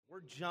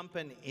We're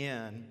jumping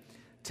in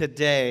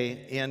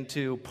today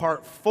into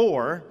part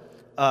 4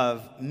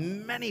 of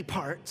many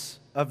parts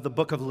of the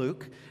book of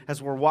Luke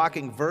as we're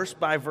walking verse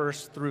by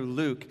verse through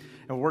Luke,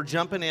 and we're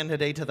jumping in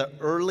today to the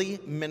early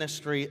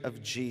ministry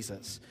of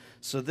Jesus.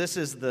 So this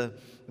is the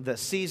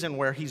season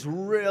where he's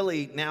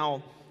really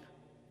now,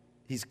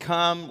 he's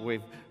come,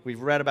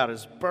 we've read about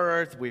his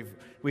birth,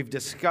 we've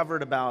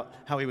discovered about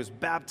how he was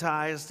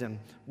baptized and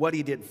what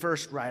he did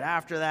first right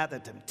after that, the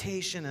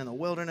temptation in the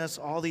wilderness,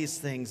 all these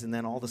things, and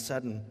then all of a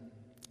sudden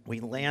we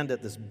land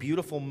at this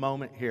beautiful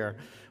moment here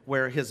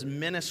where his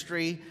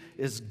ministry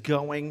is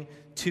going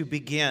to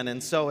begin.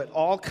 And so it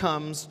all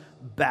comes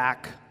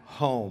back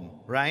home,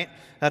 right?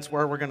 That's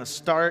where we're going to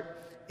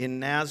start, in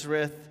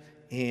Nazareth,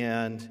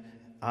 and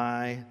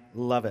I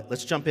love it.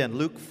 Let's jump in.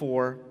 Luke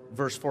 4,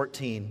 verse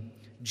 14.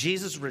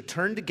 Jesus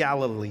returned to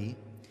Galilee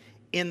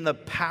in the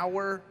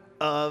power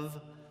of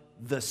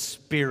the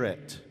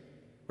Spirit.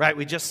 Right?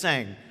 We just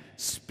sang,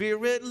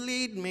 Spirit,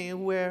 lead me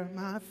where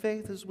my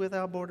faith is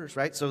without borders.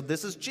 Right? So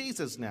this is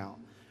Jesus now,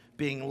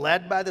 being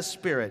led by the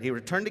Spirit. He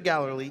returned to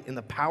Galilee in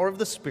the power of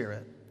the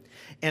Spirit,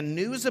 and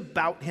news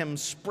about him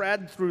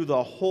spread through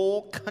the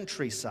whole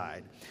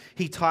countryside.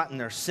 He taught in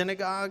their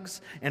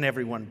synagogues, and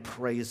everyone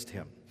praised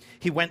him.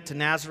 He went to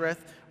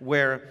Nazareth,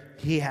 where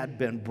he had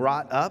been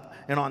brought up,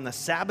 and on the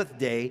Sabbath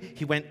day,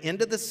 he went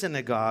into the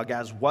synagogue,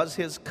 as was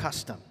his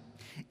custom,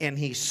 and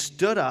he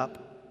stood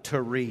up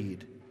to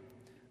read.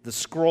 The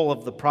scroll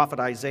of the prophet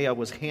Isaiah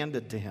was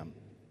handed to him.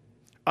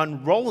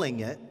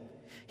 Unrolling it,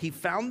 he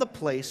found the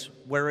place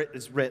where it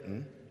is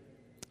written,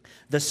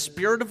 "The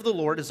Spirit of the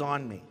Lord is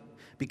on me,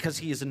 because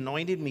he has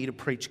anointed me to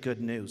preach good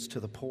news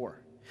to the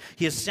poor.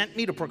 He has sent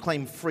me to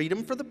proclaim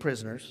freedom for the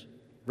prisoners,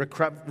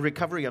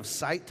 recovery of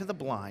sight to the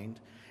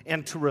blind,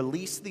 and to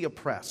release the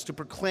oppressed, to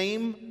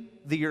proclaim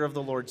the year of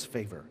the Lord's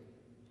favor."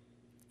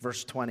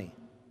 Verse 20.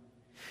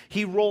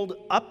 He rolled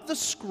up the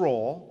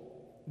scroll,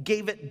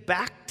 gave it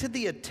back to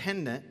the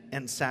attendant,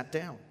 and sat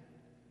down.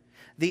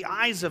 The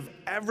eyes of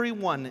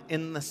everyone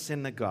in the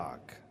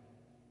synagogue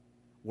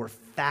were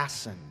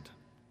fastened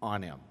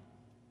on him.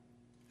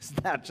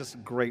 Isn't that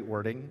just great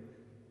wording?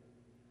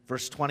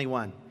 Verse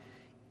 21.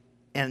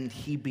 And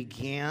he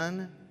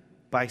began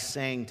by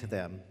saying to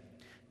them,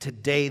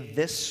 "Today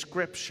this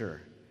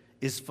scripture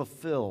is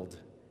fulfilled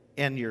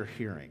in your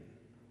hearing."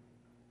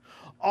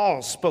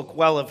 All spoke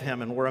well of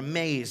him and were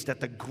amazed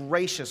at the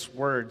gracious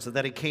words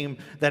that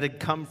had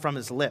come from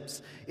his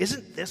lips.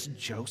 "Isn't this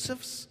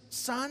Joseph's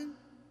son?"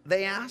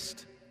 they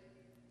asked.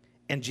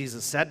 And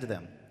Jesus said to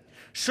them,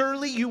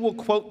 "Surely you will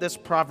quote this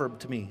proverb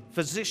to me,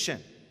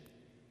 'Physician,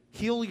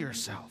 heal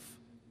yourself.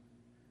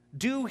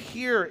 Do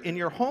here in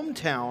your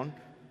hometown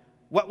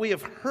what we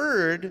have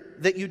heard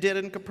that you did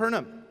in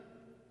Capernaum.'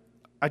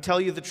 I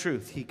tell you the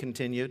truth," he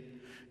continued,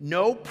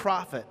 "no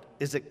prophet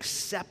is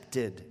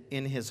accepted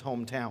in his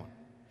hometown.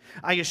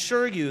 I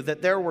assure you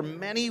that there were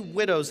many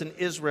widows in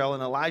Israel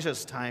in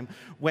Elijah's time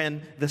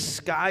when the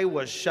sky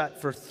was shut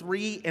for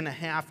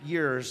 3.5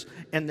 years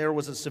and there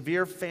was a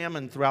severe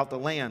famine throughout the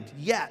land.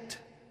 Yet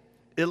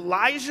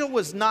Elijah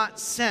was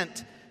not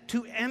sent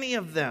to any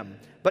of them,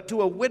 but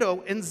to a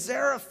widow in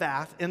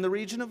Zarephath in the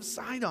region of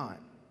Sidon.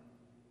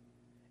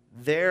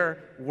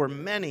 There were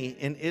many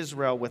in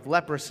Israel with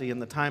leprosy in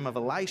the time of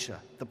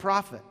Elisha, the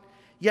prophet.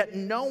 Yet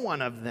no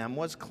one of them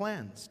was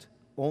cleansed,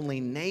 only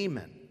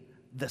Naaman,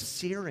 the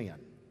Syrian."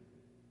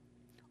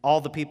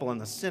 All the people in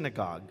the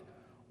synagogue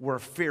were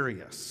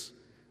furious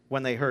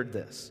when they heard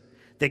this.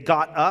 They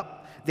got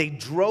up, they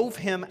drove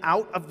him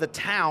out of the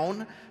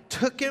town,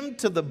 took him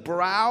to the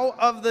brow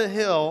of the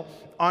hill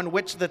on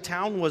which the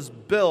town was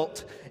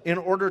built in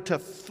order to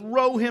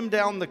throw him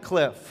down the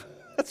cliff.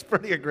 That's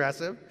pretty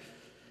aggressive.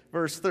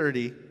 Verse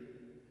 30,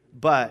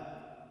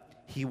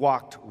 but he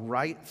walked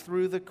right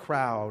through the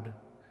crowd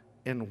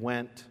and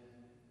went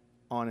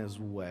on his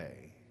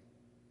way.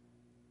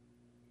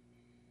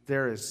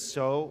 There is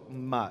so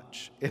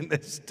much in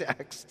this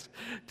text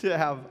to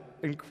have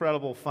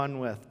incredible fun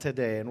with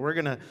today. And we're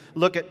going to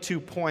look at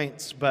 2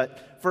 points.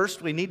 But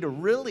first, we need to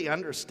really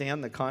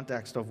understand the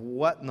context of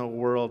what in the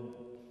world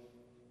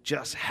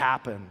just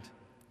happened.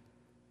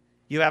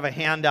 You have a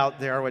handout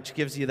there which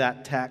gives you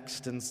that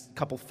text and a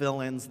couple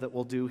fill-ins that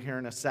we'll do here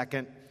in a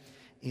second.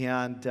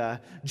 And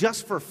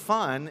just for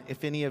fun,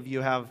 if any of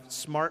you have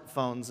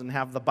smartphones and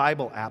have the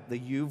Bible app, the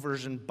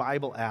YouVersion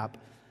Bible app,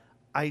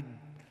 I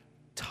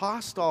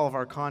tossed all of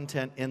our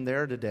content in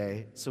there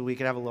today so we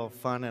could have a little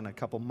fun in a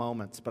couple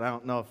moments. But I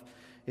don't know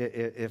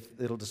if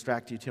it'll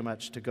distract you too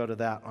much to go to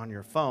that on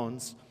your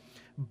phones.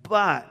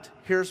 But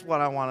here's what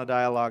I want to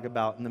dialogue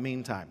about in the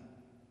meantime.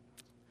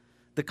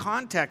 The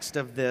context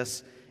of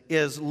this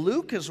is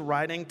Luke is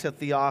writing to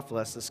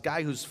Theophilus, this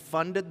guy who's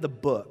funded the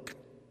book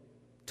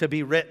to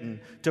be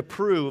written to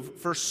prove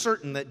for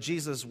certain that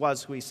Jesus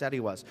was who he said he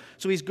was.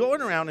 So he's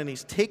going around and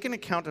he's taking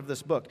account of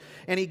this book.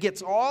 And he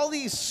gets all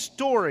these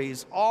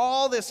stories,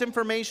 all this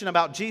information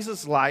about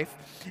Jesus' life.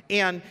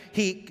 And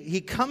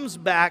he comes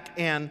back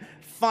and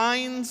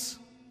finds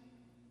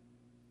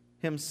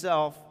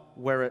himself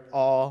where it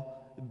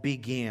all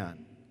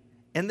began.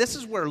 And this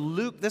is where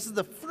this is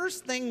the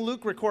first thing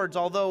Luke records,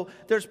 although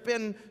there's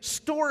been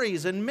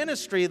stories in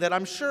ministry that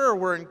I'm sure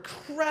were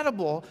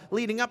incredible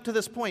leading up to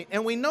this point.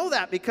 And we know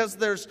that because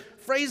there's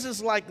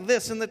phrases like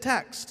this in the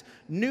text.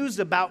 News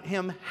about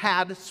him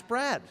had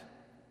spread.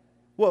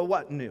 Well,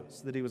 what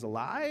news? That he was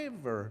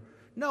alive? Or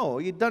no,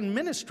 he'd done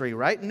ministry,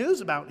 right?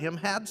 News about him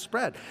had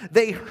spread.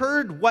 They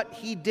heard what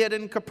he did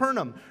in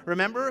Capernaum.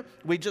 Remember,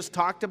 we just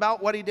talked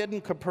about what he did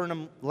in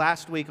Capernaum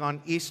last week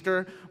on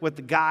Easter with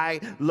the guy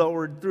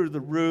lowered through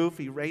the roof.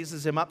 He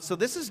raises him up. So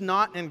this is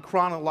not in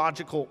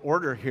chronological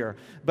order here,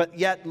 but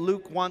yet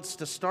Luke wants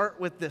to start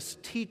with this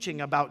teaching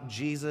about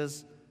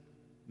Jesus'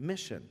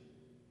 mission.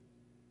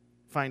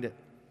 Find it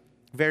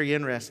very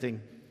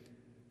interesting.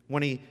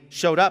 When he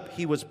showed up,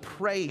 he was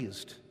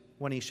praised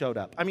when he showed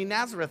up. I mean,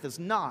 Nazareth is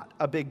not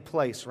a big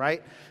place,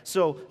 right?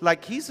 So,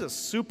 like, he's a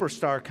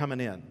superstar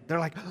coming in. They're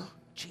like, oh,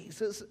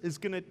 Jesus is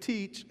going to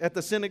teach at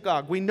the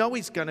synagogue. We know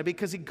he's going to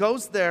because he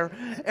goes there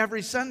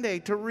every Sunday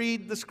to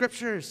read the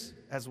scriptures,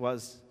 as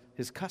was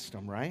his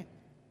custom, right?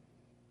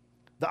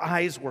 The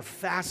eyes were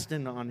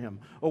fastened on him,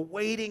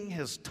 awaiting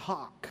his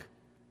talk.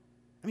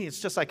 I mean,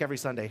 it's just like every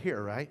Sunday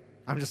here, right?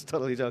 I'm just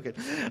totally joking.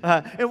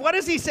 And what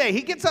does he say?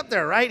 He gets up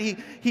there, right?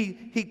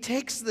 He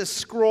takes this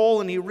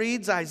scroll and he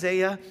reads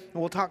Isaiah. And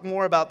we'll talk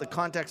more about the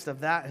context of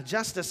that in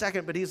just a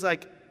second. But he's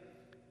like,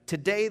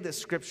 today this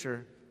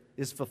scripture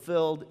is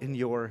fulfilled in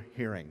your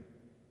hearing.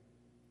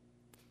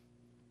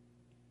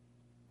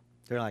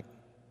 They're like,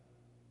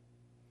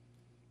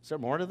 is there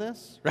more to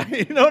this?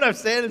 Right? You know what I'm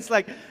saying? It's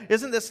like,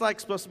 isn't this like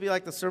supposed to be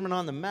like the Sermon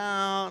on the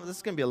Mount? This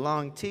is going to be a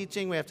long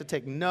teaching. We have to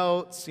take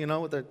notes,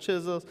 with our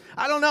chisels.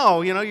 I don't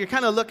know. You're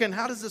kind of looking,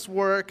 how does this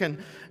work? And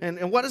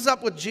what is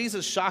up with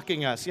Jesus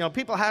shocking us?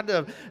 People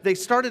they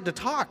started to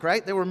talk,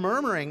 right? They were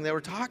murmuring. They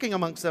were talking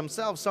amongst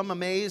themselves, some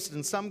amazed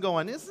and some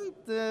going,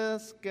 isn't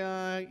this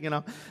guy,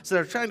 So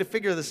they're trying to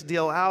figure this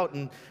deal out.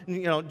 And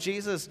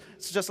Jesus,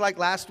 it's just like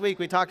last week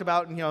we talked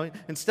about,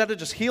 instead of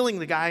just healing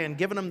the guy and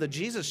giving him the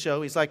Jesus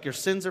show, he's like, your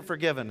sins are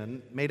forgiven,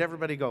 and made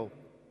everybody go,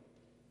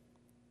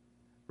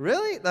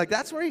 really? Like,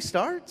 that's where he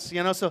starts?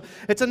 So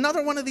it's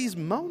another one of these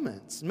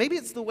moments. Maybe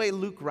it's the way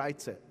Luke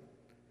writes it,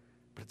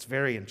 but it's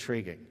very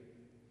intriguing.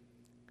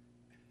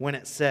 When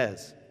it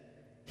says,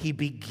 he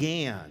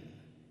began,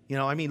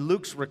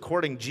 Luke's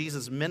recording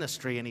Jesus'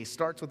 ministry, and he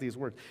starts with these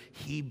words,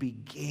 he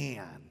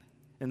began.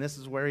 And this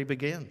is where he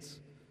begins.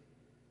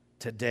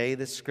 Today,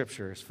 this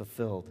scripture is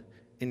fulfilled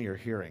in your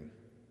hearing.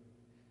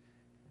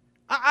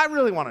 I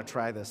really want to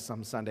try this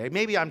some Sunday.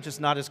 Maybe I'm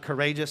just not as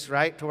courageous,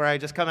 right, to where I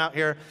just come out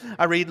here,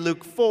 I read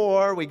Luke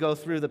 4, we go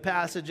through the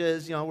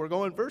passages, we're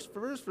going verse for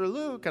verse for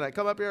Luke, and I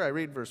come up here, I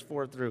read verse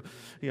 4 through,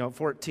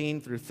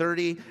 14 through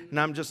 30, and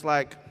I'm just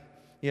like,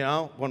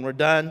 when we're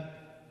done,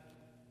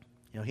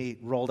 he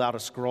rolled out a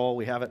scroll,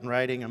 we have it in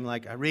writing, I'm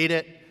like, I read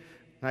it,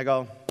 and I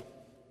go,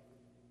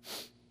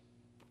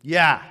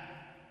 yeah,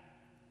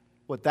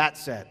 what that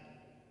said.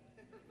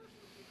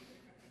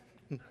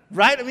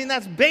 Right? I mean,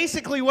 that's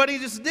basically what he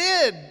just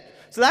did.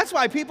 So that's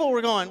why people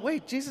were going,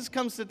 wait, Jesus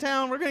comes to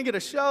town. We're going to get a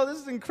show. This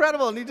is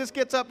incredible. And he just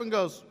gets up and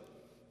goes,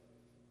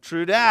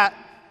 true dat.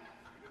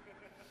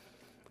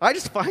 I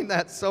just find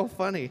that so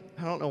funny.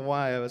 I don't know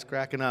why I was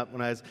cracking up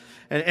when I was,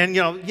 and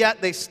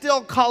yet they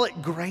still call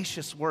it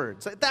gracious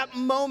words. At that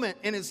moment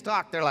in his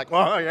talk, they're like,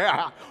 oh,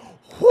 yeah,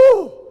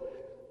 whoo,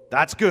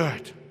 that's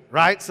good,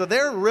 right? So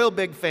they're real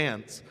big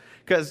fans.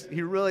 Because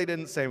he really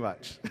didn't say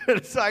much.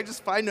 So I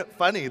just find it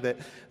funny that,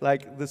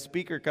 like, the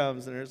speaker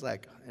comes and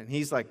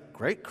he's like,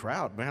 great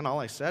crowd, man. All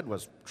I said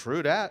was,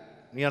 true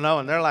dat,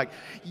 and they're like,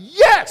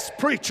 yes,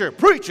 preacher,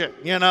 preach it,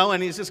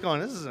 and he's just going,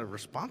 this is a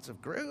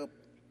responsive group.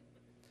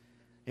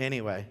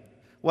 Anyway,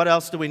 what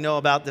else do we know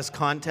about this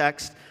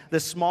context?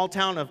 This small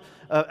town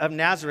of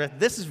Nazareth,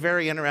 this is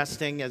very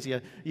interesting as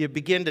you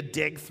begin to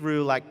dig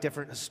through like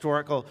different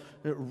historical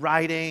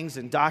writings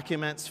and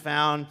documents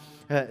found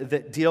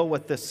that deal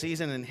with this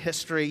season in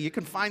history. You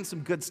can find some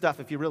good stuff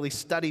if you really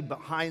study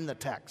behind the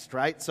text,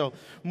 right? So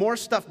more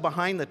stuff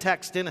behind the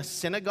text in a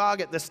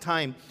synagogue at this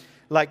time,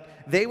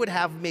 like they would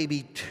have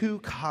maybe 2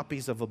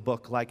 copies of a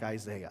book like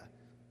Isaiah.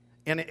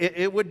 And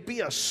it would be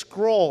a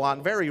scroll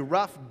on very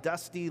rough,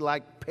 dusty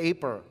like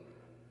paper,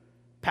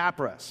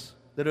 papyrus,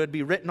 that it would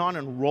be written on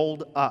and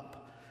rolled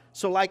up.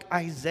 So like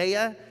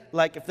Isaiah,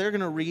 like if they're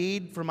going to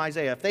read from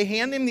Isaiah, if they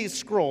hand him these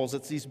scrolls,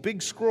 it's these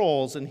big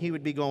scrolls, and he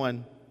would be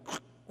going,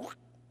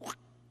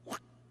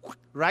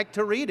 right,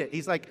 to read it.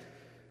 He's like,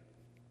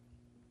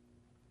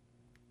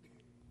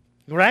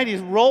 right, he's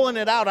rolling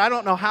it out. I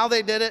don't know how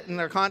they did it in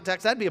their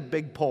context. That'd be a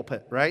big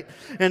pulpit, right?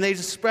 And they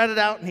just spread it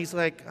out, and he's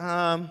like,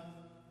 and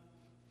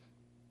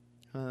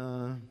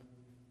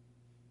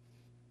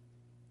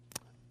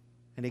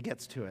he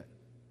gets to it,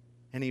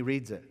 and he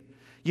reads it.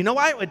 You know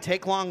why it would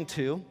take long,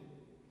 too?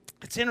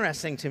 It's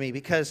interesting to me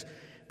because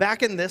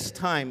back in this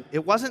time,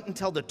 it wasn't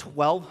until the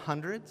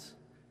 1200s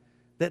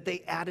that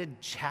they added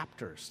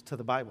chapters to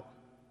the Bible.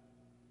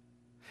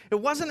 It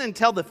wasn't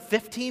until the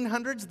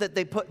 1500s that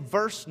they put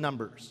verse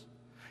numbers.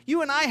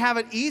 You and I have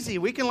it easy.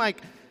 We can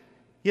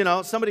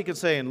somebody could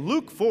say in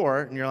Luke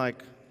 4, and you're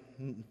like,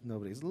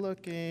 Nobody's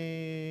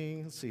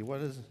looking. Let's see, what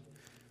is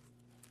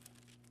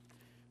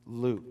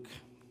Luke?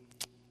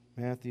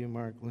 Matthew,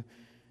 Mark,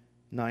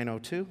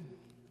 9:02.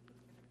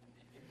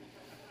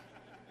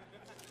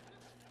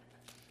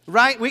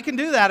 Right? We can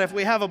do that if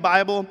we have a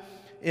Bible,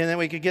 and then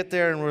we could get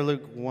there and we're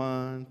Luke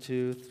 1,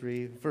 2,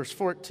 3, verse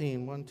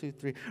 14, 1, 2,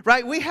 3.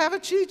 Right? We have a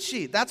cheat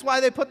sheet. That's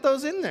why they put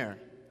those in there.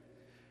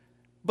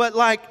 But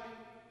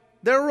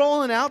they're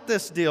rolling out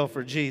this deal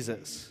for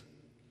Jesus.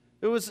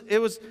 It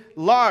was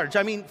large.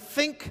 I mean,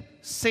 think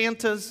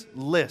Santa's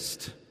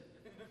list.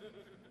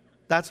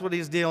 That's what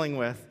he's dealing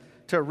with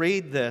to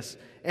read this.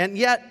 And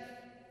yet,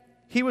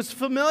 he was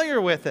familiar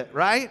with it,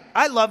 right?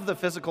 I love the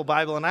physical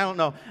Bible, and I don't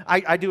know.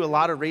 I do a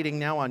lot of reading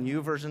now on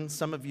YouVersion.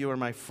 Some of you are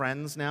my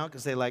friends now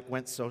because they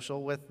went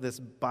social with this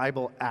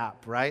Bible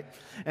app, right?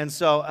 And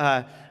so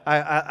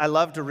I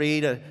love to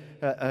read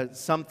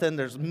something.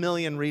 There's a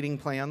million reading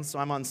plans, so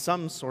I'm on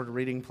some sort of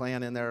reading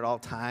plan in there at all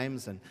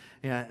times, and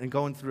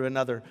going through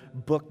another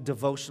book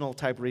devotional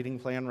type reading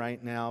plan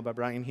right now by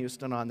Brian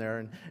Houston on there,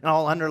 and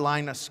I'll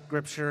underline a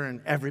scripture,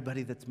 and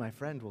everybody that's my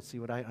friend will see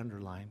what I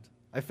underlined.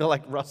 I feel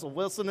like Russell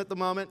Wilson at the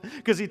moment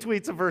because he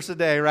tweets a verse a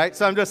day, right?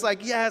 So I'm just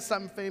like, yes,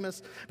 I'm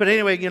famous. But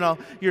anyway,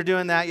 you're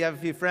doing that. You have a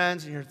few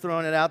friends and you're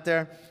throwing it out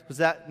there. Was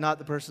that not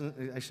the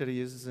person I should have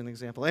used as an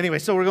example? Anyway,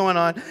 so we're going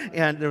on,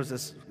 and there was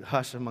this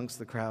hush amongst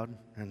the crowd.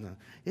 And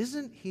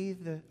isn't he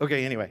the...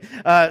 Okay, anyway.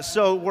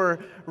 So we're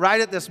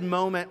right at this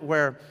moment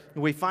where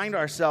we find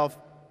ourselves,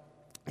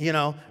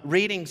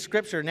 reading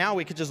Scripture. Now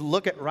we could just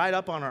look it right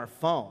up on our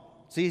phone.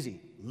 It's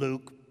easy.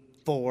 Luke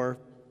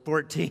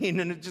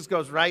 4:14, and it just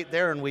goes right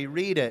there, and we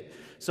read it.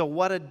 So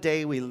what a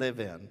day we live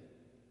in,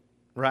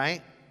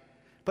 right?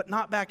 But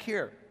not back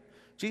here.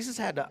 Jesus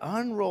had to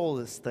unroll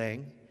this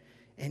thing,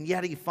 and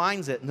yet he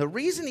finds it. And the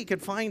reason he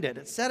could find it,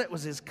 it said it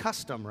was his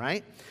custom,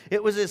 right?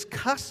 It was his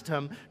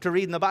custom to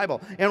read in the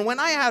Bible. And when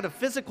I had a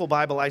physical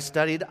Bible I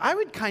studied, I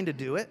would kind of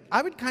do it.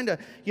 I would kind of,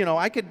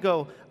 I could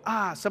go,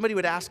 somebody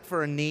would ask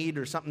for a need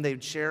or something,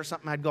 they'd share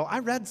something, I'd go, I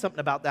read something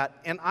about that,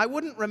 and I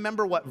wouldn't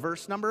remember what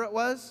verse number it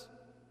was.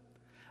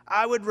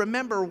 I would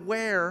remember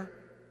where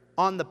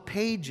on the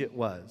page it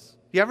was.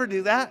 You ever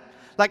do that?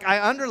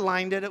 I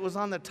underlined it. It was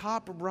on the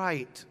top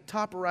right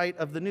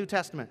of the New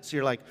Testament. So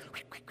you're like,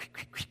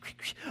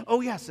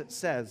 oh, yes, it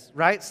says,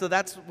 right? So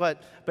that's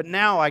but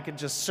now I could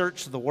just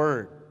search the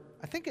word.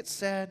 I think it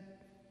said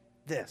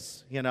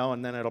this,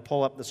 and then it'll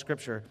pull up the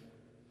scripture.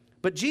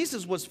 But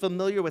Jesus was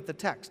familiar with the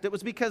text. It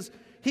was because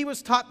he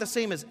was taught the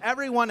same as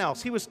everyone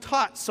else. He was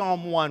taught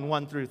Psalm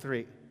 1 through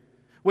 3.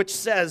 Which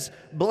says,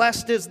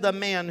 blessed is the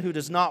man who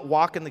does not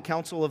walk in the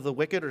counsel of the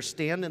wicked or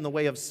stand in the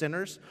way of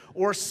sinners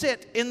or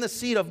sit in the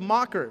seat of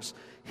mockers.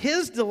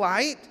 His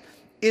delight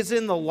is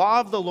in the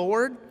law of the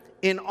Lord,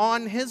 and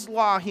on his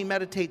law he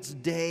meditates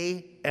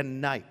day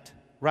and night,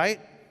 right?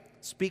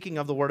 Speaking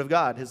of the Word of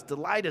God, his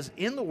delight is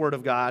in the Word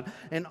of God,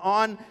 and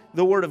on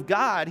the Word of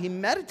God he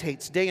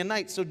meditates day and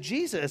night. So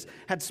Jesus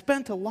had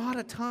spent a lot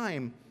of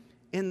time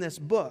in this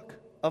book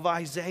of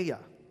Isaiah.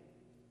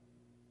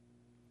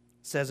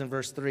 It says in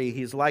verse 3,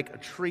 he's like a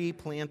tree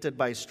planted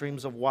by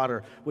streams of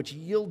water, which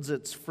yields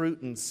its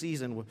fruit in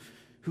season,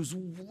 whose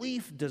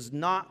leaf does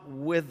not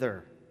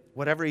wither.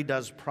 Whatever he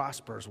does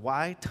prospers.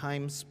 Why?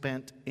 Time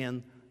spent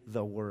in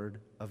the Word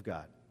of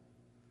God.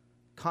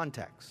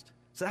 Context.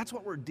 So that's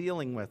what we're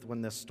dealing with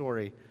when this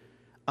story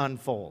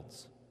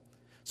unfolds.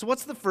 So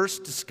what's the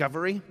first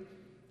discovery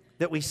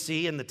that we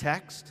see in the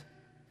text?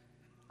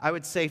 I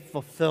would say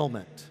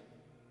fulfillment.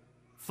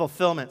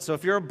 Fulfillment. So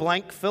if you're a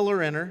blank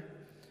filler-inner,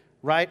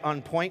 right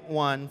on point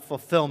 1,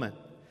 fulfillment.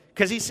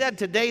 Because he said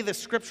today the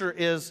scripture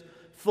is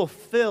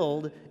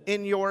fulfilled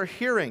in your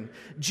hearing.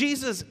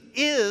 Jesus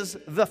is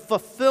the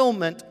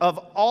fulfillment of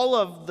all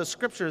of the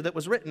scripture that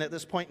was written at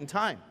this point in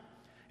time.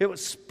 It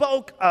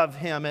spoke of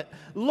him. It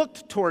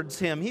looked towards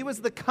him. He was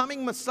the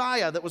coming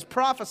Messiah that was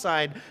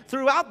prophesied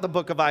throughout the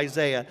book of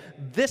Isaiah.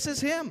 This is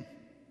him.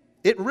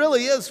 It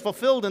really is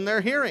fulfilled in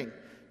their hearing.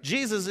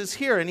 Jesus is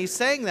here, and he's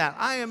saying that.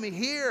 I am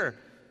here.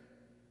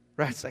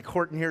 Right? It's like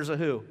Horton hears a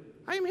who.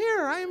 I am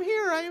here, I am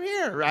here, I am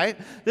here, right?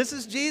 This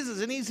is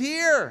Jesus, and he's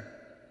here.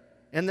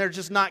 And they're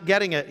just not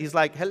getting it. He's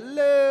like,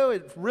 hello,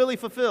 it's really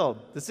fulfilled.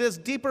 This is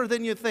deeper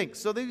than you think.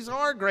 So these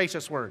are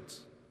gracious words.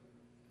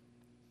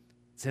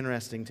 It's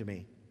interesting to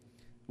me.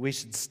 We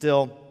should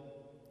still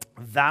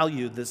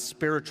value this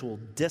spiritual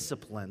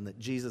discipline that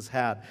Jesus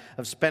had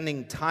of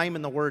spending time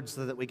in the Word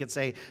so that we could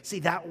say, see,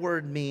 that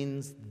word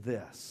means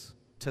this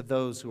to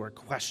those who are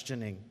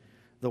questioning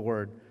the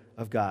Word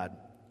of God.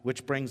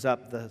 Which brings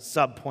up the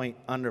sub-point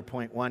under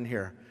point 1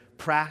 here.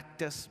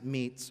 Practice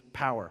meets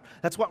power.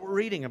 That's what we're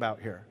reading about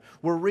here.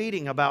 We're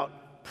reading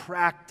about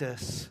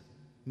practice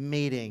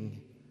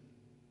meeting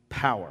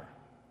power.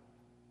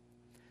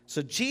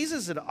 So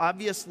Jesus had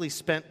obviously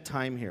spent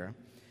time here,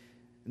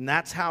 and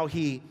that's how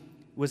he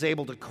was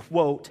able to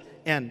quote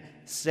and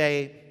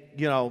say,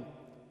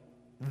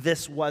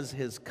 this was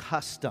his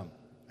custom,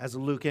 as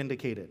Luke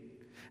indicated.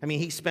 I mean,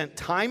 he spent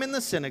time in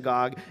the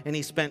synagogue, and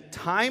he spent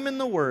time in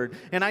the Word.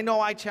 And I know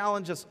I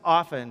challenge us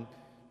often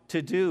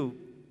to do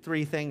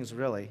 3 things,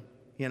 really.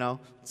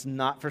 Let's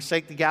not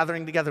forsake the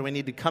gathering together. We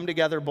need to come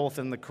together both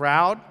in the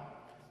crowd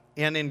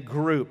and in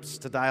groups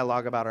to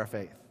dialogue about our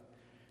faith.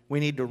 We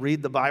need to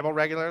read the Bible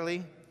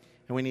regularly,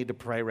 and we need to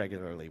pray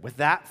regularly. With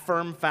that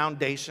firm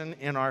foundation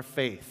in our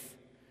faith,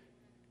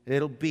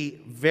 it'll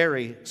be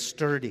very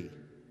sturdy.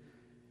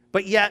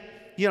 But yet,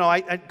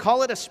 I'd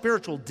call it a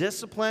spiritual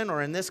discipline,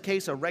 or in this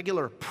case, a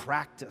regular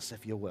practice,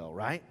 if you will,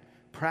 right?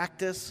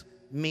 Practice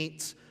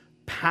meets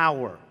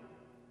power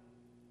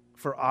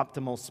for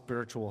optimal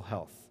spiritual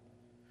health.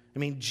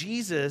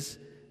 Jesus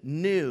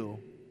knew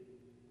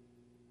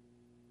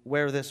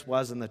where this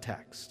was in the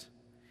text.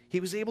 He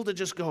was able to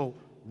just go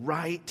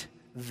right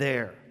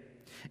there.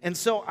 And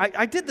so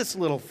I did this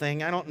little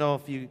thing. I don't know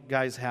if you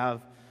guys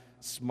have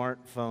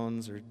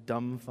smartphones or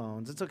dumb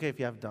phones. It's okay if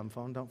you have a dumb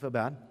phone. Don't feel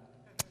bad.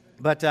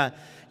 But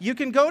you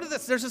can go to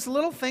this. There's this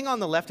little thing on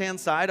the left-hand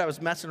side. I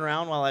was messing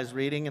around while I was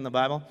reading in the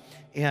Bible.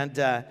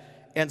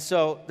 And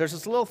so there's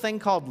this little thing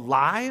called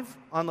Live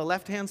on the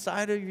left-hand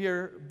side of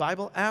your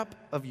Bible app,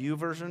 of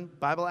YouVersion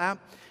Bible app.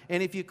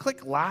 And if you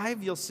click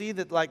Live, you'll see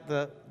that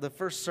the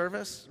first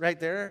service right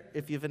there,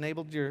 if you've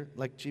enabled your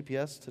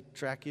GPS to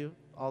track you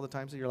all the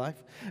times of your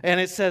life. And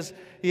it says,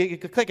 you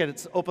could click it,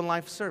 it's Open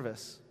Life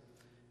Service.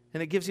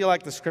 And it gives you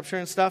the scripture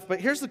and stuff.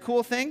 But here's the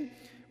cool thing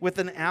with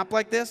an app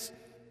like this.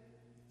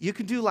 You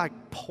can do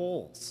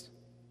polls.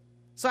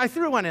 So I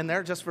threw one in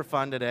there just for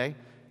fun today.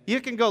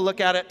 You can go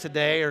look at it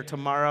today or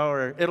tomorrow,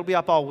 or it'll be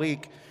up all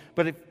week.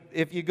 But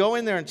if you go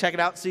in there and check it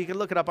out, so you can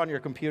look it up on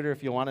your computer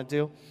if you wanted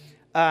to.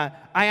 I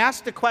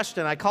asked a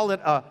question. I called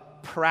it a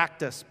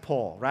practice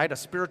poll, right? A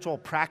spiritual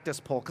practice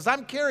poll, because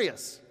I'm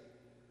curious.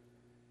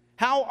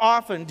 How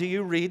often do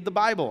you read the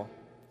Bible?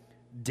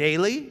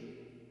 Daily?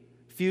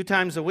 A few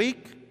times a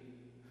week?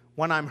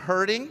 When I'm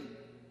hurting?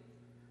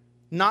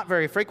 Not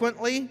very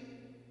frequently?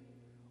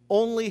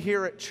 Only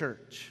here at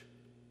church.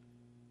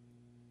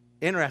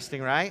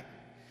 Interesting, right?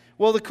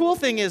 Well, the cool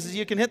thing is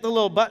you can hit the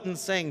little button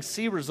saying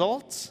see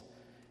results,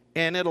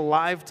 and it'll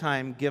live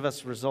time give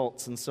us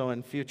results. And so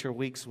in future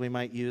weeks, we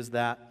might use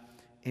that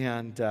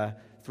and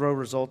throw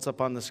results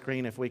up on the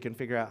screen if we can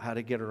figure out how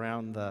to get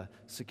around the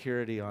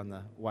security on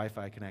the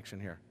Wi-Fi connection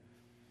here.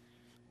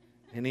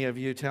 Any of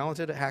you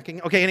talented at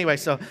hacking? Okay, anyway,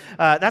 so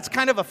that's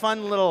kind of a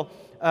fun little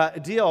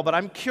deal, but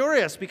I'm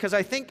curious because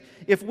I think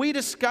if we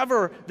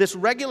discover this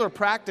regular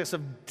practice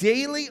of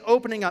daily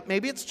opening up,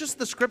 maybe it's just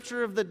the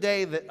scripture of the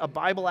day that a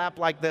Bible app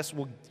like this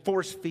will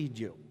force feed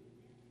you.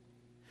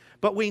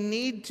 But we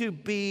need to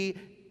be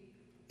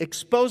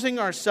exposing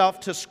ourselves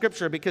to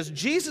Scripture because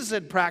Jesus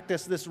had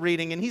practiced this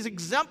reading, and he's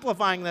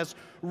exemplifying this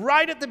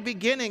right at the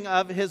beginning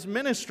of his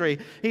ministry.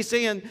 He's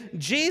saying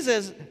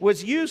Jesus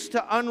was used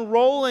to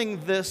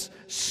unrolling this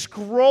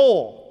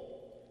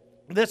scroll,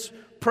 this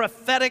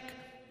prophetic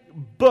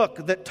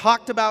book that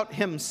talked about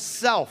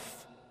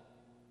himself.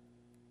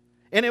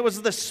 And it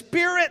was the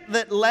Spirit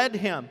that led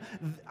him.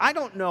 I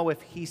don't know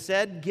if he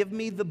said, "Give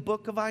me the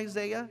book of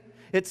Isaiah."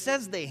 It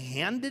says they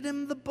handed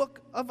him the book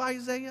of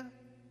Isaiah.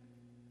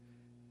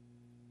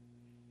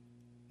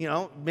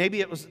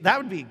 Maybe that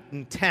would be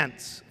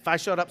intense if I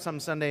showed up some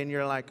Sunday and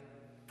you're like,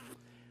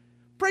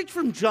 preach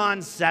from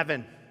John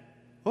 7.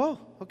 Oh,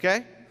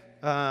 okay.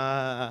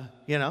 That's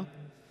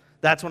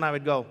when I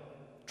would go,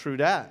 true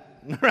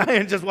that, right?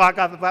 And just walk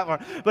off the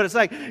platform. But it's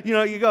like,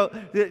 you go,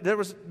 there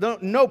was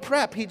no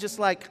prep. He just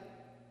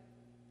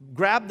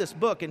grabbed this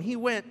book and he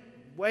went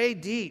way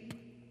deep.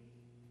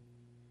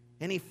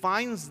 And he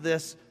finds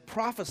this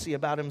prophecy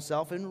about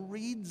himself and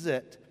reads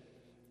it.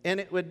 And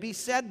it would be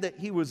said that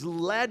he was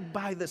led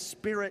by the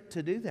Spirit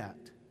to do that.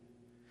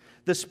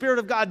 The Spirit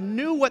of God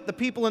knew what the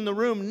people in the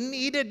room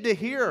needed to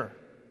hear,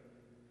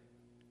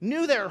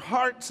 knew their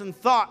hearts and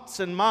thoughts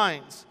and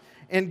minds,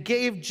 and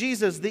gave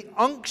Jesus the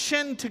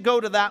unction to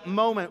go to that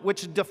moment,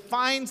 which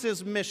defines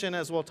his mission,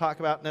 as we'll talk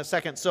about in a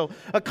second. So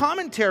a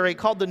commentary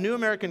called the New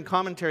American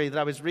Commentary that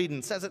I was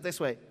reading says it this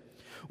way.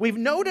 We've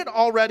noted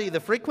already the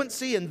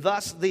frequency and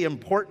thus the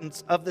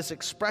importance of this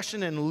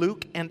expression in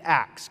Luke and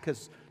Acts,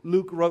 because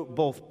Luke wrote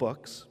both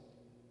books,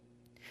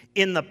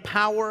 in the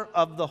power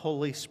of the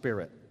Holy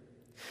Spirit.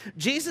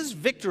 Jesus'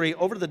 victory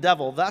over the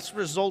devil thus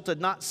resulted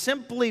not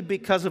simply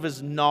because of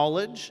his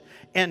knowledge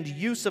and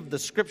use of the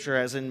Scripture,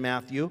 as in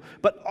Matthew,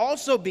 but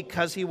also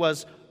because he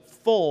was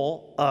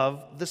full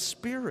of the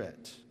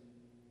Spirit.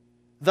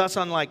 Thus,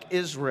 unlike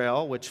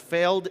Israel, which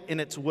failed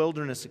in its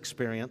wilderness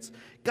experience,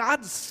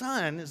 God's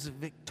Son is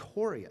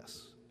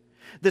victorious.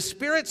 The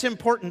Spirit's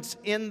importance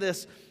in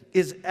this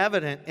is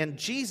evident, and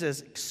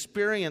Jesus'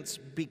 experience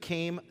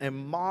became a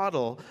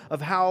model of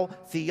how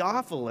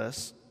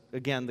Theophilus,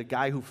 again, the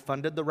guy who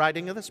funded the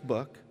writing of this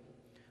book,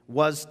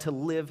 was to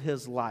live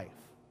his life.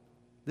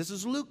 This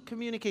is Luke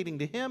communicating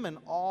to him and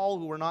all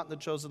who were not in the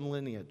chosen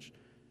lineage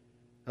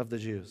of the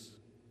Jews.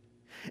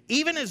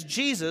 Even as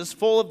Jesus,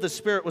 full of the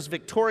Spirit, was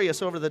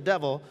victorious over the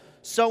devil,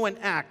 so in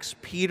Acts,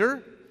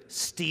 Peter,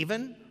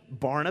 Stephen,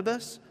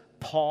 Barnabas,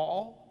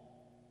 Paul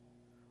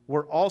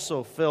were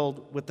also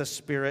filled with the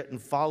Spirit and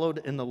followed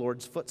in the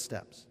Lord's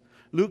footsteps.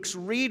 Luke's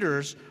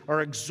readers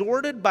are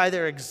exhorted by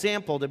their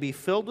example to be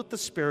filled with the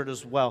Spirit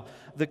as well.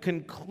 The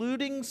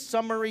concluding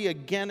summary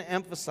again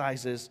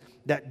emphasizes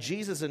that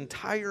Jesus'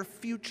 entire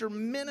future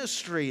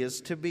ministry is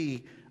to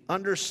be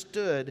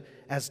understood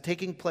as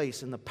taking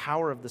place in the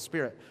power of the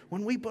Spirit.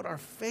 When we put our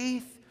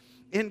faith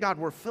in God,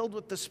 we're filled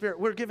with the Spirit.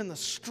 We're given the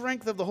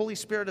strength of the Holy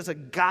Spirit as a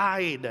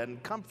guide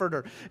and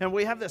comforter. And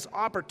we have this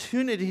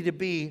opportunity to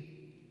be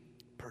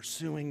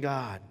pursuing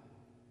God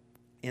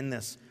in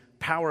this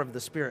power of the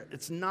Spirit.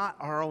 It's not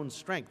our own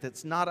strength.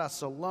 It's not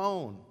us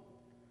alone.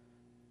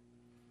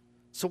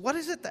 So what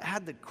is it that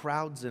had the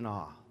crowds in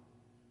awe?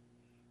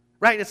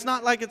 Right, it's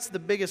not like it's the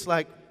biggest,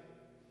 like,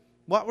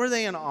 what were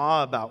they in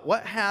awe about?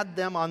 What had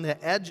them on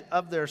the edge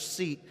of their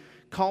seat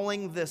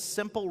calling this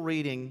simple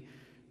reading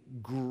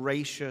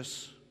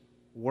gracious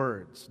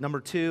words? Number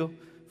 2,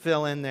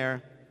 fill in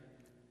there,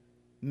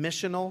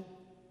 missional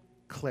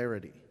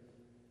clarity.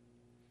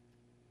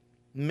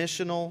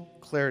 Missional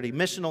clarity.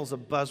 Missional is a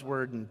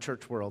buzzword in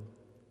church world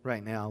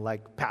right now,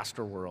 like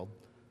pastor world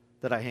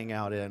that I hang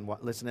out in,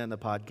 listening to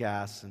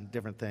podcasts and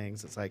different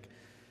things. It's like,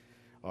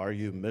 are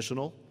you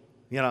missional?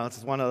 You know,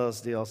 it's one of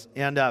those deals.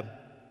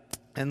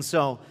 And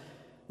so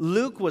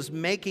Luke was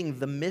making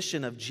the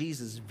mission of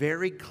Jesus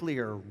very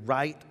clear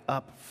right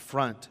up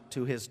front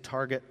to his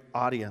target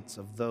audience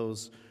of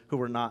those who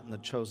were not in the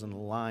chosen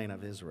line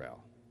of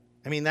Israel.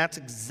 I mean, that's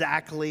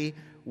exactly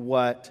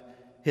what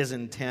his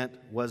intent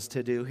was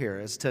to do here,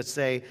 is to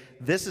say,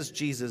 this is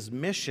Jesus'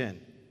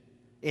 mission,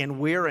 and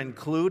we're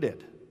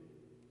included.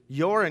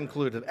 You're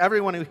included.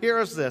 Everyone who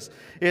hears this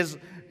is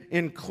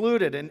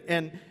included.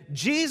 And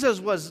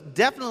Jesus was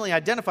definitely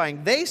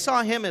identifying. They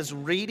saw him as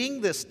reading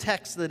this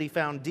text that he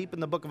found deep in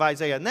the book of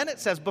Isaiah. And then it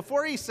says,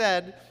 before he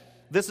said,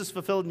 this is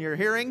fulfilled in your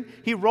hearing,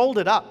 he rolled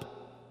it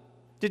up.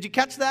 Did you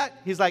catch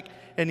that? He's like,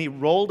 and he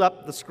rolled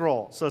up the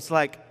scroll. So it's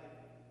like,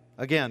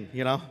 again,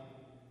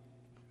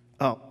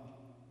 oh.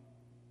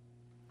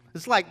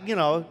 It's like,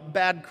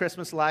 bad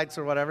Christmas lights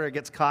or whatever. It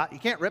gets caught. You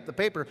can't rip the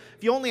paper.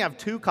 If you only have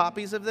 2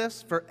 copies of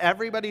this for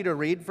everybody to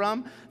read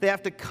from, they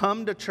have to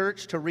come to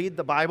church to read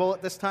the Bible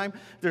at this time.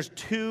 There's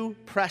 2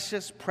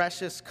 precious,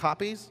 precious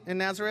copies in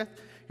Nazareth.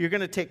 You're going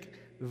to take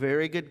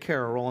very good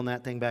care of rolling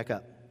that thing back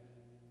up.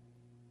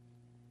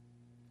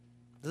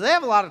 They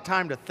have a lot of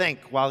time to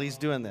think while he's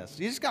doing this.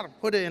 You just got to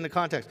put it into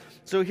context.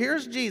 So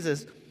here's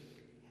Jesus,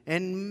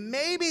 and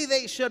maybe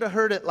they should have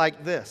heard it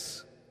like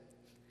this.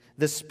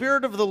 The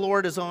Spirit of the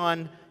Lord is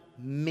on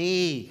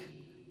me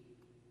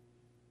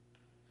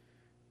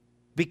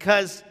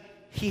because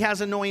he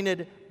has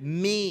anointed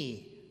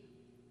me.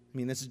 I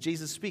mean, this is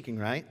Jesus speaking,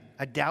 right?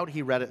 I doubt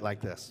he read it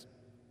like this.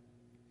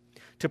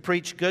 To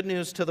preach good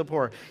news to the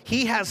poor.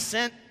 He has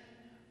sent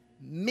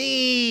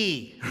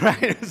me,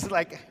 right? It's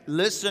like,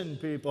 listen,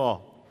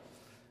 people.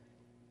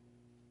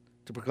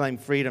 To proclaim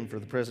freedom for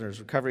the prisoners,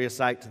 recovery of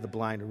sight to the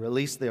blind, to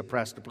release the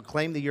oppressed, to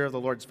proclaim the year of the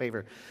Lord's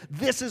favor.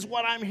 This is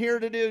what I'm here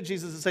to do,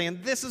 Jesus is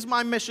saying. This is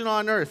my mission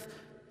on earth.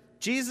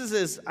 Jesus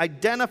is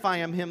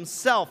identifying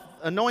himself,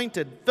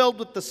 anointed, filled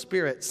with the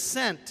Spirit,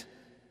 sent.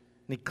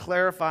 And he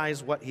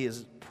clarifies what he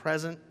is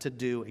present to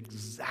do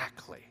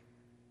exactly.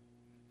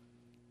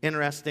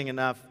 Interesting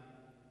enough,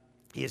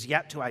 he has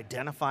yet to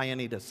identify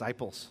any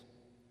disciples.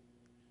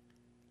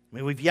 I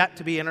mean, we've yet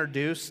to be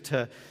introduced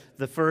to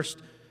the first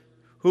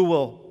who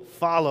will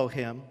follow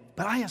him,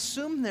 but I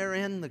assume they're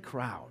in the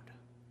crowd,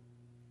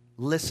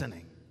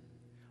 listening,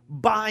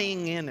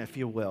 buying in, if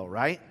you will,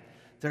 right?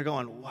 They're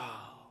going,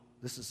 wow,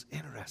 this is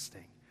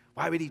interesting.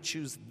 Why would he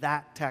choose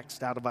that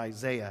text out of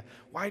Isaiah?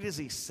 Why does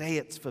he say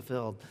it's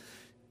fulfilled?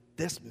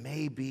 This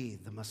may be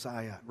the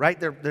Messiah, right?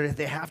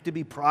 They have to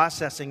be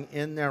processing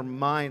in their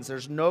minds.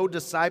 There's no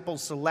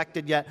disciples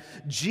selected yet.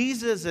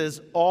 Jesus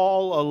is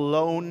all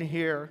alone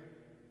here,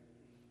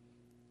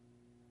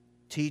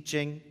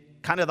 teaching.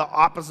 Kind of the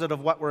opposite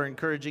of what we're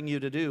encouraging you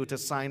to do, to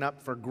sign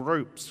up for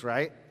groups,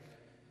 right?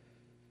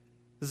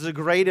 This is a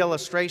great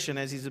illustration.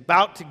 As he's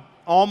about to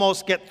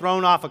almost get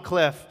thrown off a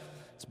cliff,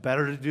 it's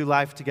better to do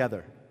life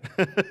together.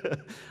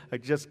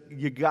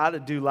 You got to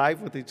do life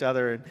with each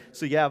other. And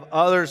so you have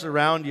others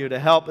around you to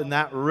help in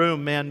that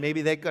room. Man,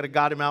 maybe they could have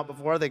got him out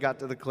before they got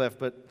to the cliff.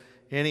 But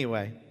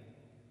anyway,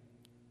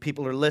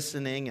 people are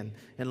listening and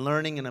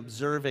learning and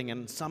observing,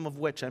 and some of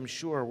which I'm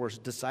sure were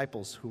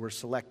disciples who were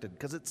selected,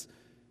 because it's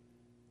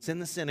in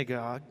the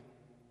synagogue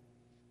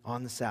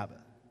on the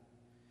Sabbath.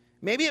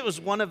 Maybe it was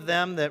one of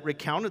them that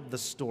recounted the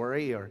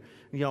story, or,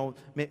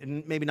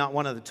 maybe not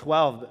one of the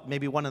 12, but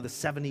maybe one of the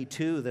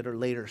 72 that are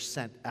later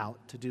sent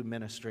out to do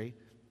ministry.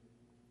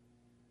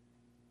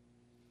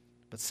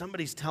 But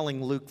somebody's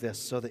telling Luke this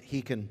so that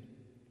he can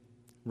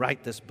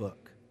write this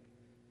book.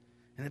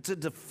 And it's a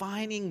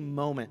defining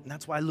moment, and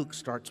that's why Luke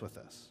starts with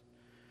this,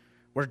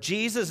 where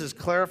Jesus is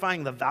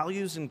clarifying the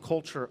values and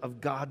culture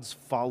of God's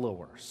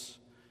followers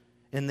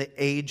in the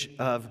age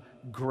of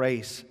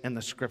grace and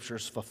the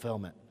Scripture's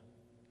fulfillment.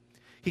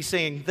 He's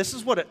saying this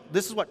is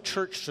what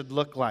church should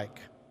look like.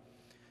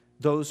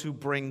 Those who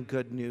bring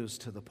good news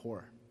to the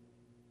poor.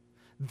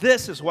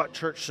 This is what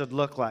church should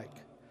look like.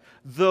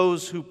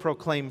 Those who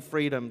proclaim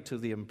freedom to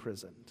the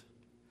imprisoned.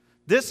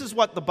 This is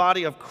what the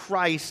body of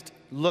Christ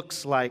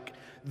looks like.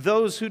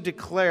 Those who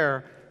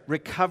declare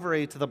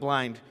recovery to the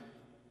blind,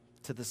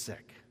 to the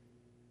sick.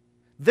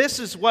 This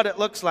is what it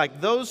looks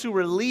like. Those who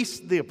release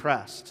the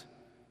oppressed,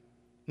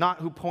 not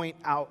who point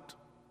out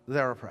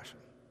their oppression.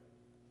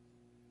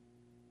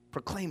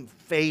 Proclaim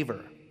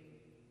favor.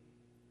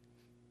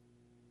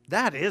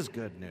 That is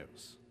good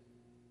news.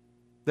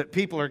 That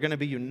people are going to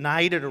be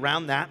united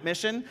around that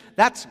mission,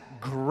 that's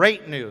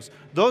great news.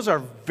 Those are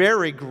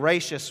very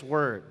gracious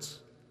words.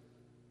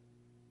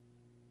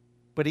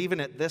 But even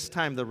at this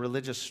time, the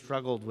religious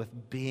struggled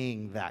with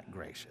being that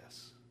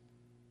gracious.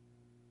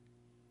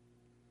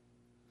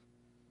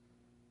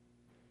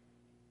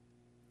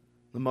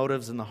 The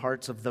motives and the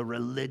hearts of the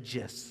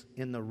religious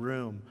in the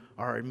room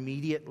are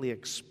immediately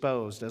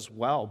exposed as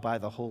well by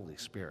the Holy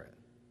Spirit.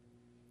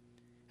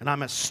 And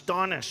I'm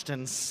astonished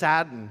and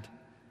saddened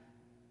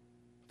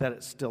that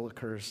it still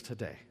occurs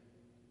today.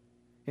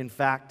 In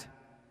fact,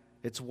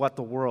 it's what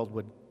the world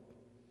would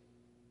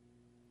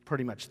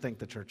pretty much think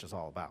the church is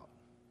all about.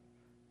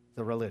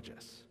 The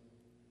religious.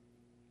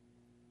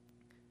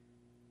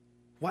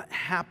 What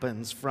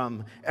happens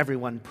from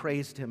everyone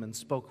praised him and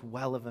spoke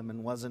well of him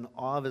and was in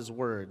awe of his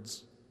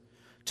words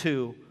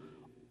to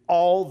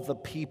all the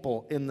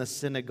people in the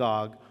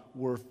synagogue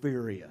were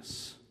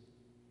furious?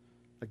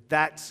 Like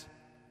that's,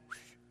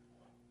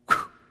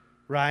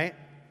 right?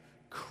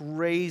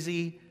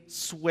 Crazy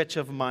switch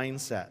of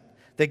mindset.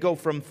 They go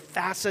from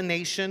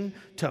fascination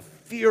to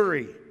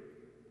fury.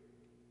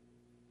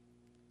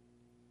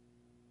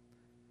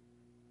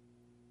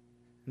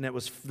 And it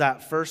was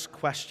that first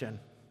question.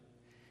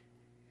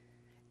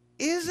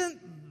 Isn't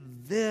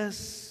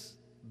this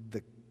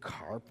the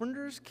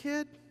carpenter's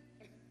kid?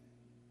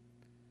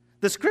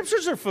 The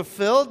scriptures are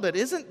fulfilled, but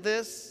isn't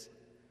this?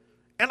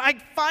 And I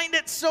find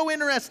it so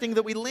interesting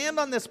that we land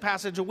on this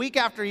passage a week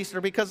after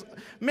Easter because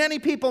many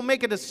people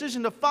make a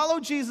decision to follow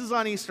Jesus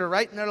on Easter,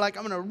 right? And they're like,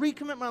 I'm going to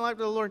recommit my life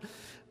to the Lord.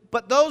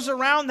 But those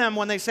around them,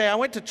 when they say, I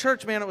went to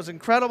church, man, it was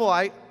incredible.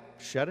 I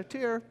shed a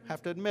tear,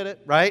 have to admit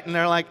it, right? And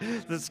they're like,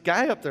 this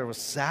guy up there was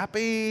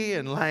sappy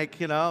and like,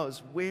 it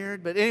was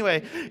weird. But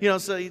anyway,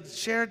 so he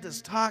shared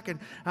this talk and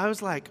I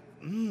was like,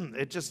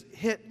 it just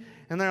hit.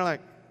 And they're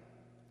like,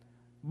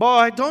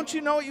 boy, don't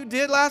you know what you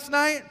did last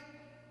night?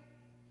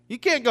 You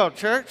can't go to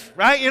church,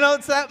 right?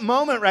 It's that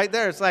moment right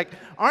there. It's like,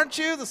 aren't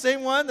you the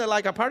same one that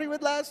like I partied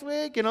with last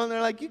week? And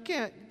they're like, you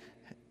can't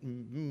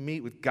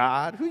meet with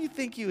God. Who do you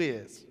think you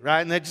is,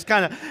 right? And they just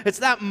it's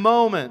that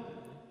moment.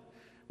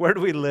 Where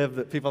do we live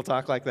that people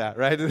talk like that,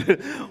 right?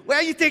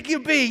 Where you think you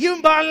be? You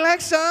in Bond Lake,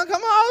 son?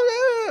 Come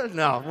on.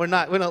 No, we're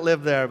not. We don't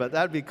live there, but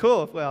that'd be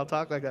cool if we all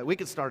talk like that. We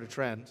could start a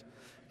trend.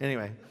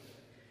 Anyway,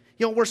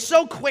 we're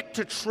so quick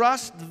to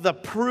trust the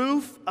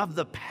proof of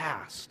the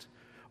past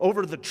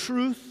over the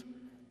truth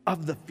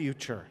of the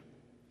future.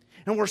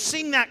 And we're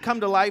seeing that come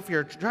to life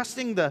here,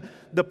 trusting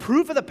the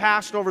proof of the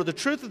past over the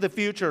truth of the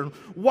future.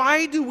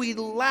 Why do we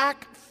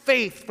lack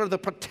faith for the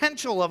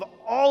potential of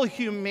all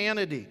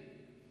humanity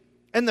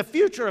and the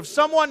future of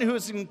someone who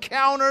has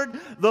encountered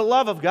the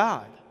love of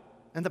God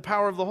and the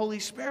power of the Holy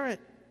Spirit?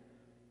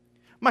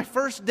 My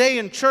first day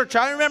in church,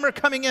 I remember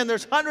coming in,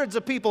 there's hundreds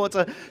of people. It's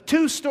a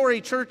 2-story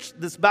church,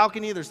 this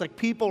balcony. There's like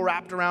people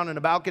wrapped around in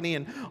a balcony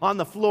and on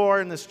the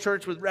floor in this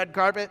church with red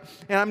carpet.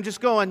 And I'm just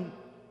going,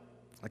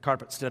 the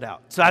carpet stood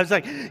out. So I was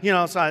like,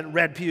 so I had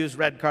red pews,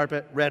 red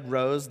carpet, red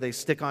rows. They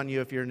stick on you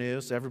if you're new,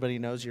 so everybody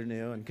knows you're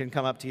new and can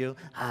come up to you.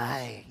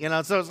 Hi.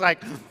 So it's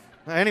like,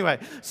 anyway.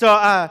 So,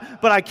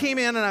 but I came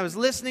in and I was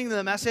listening to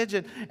the message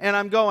and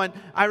I'm going,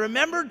 I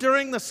remember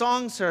during the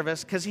song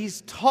service, because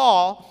he's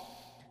tall,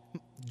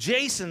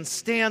 Jason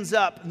stands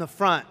up in the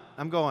front.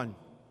 I'm going,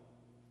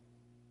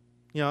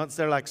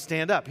 they're like,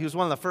 stand up. He was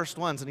one of the first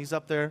ones and he's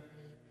up there,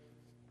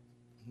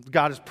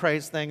 got his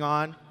praise thing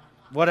on.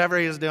 Whatever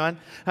he was doing.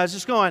 I was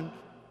just going,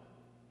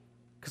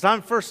 because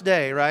I'm first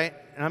day, right?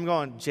 And I'm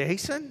going,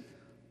 Jason?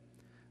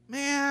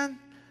 Man,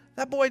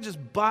 that boy just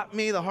bought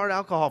me the hard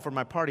alcohol for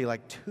my party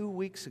like 2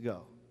 weeks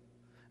ago.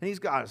 And he's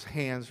got his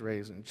hands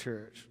raised in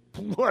church.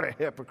 What a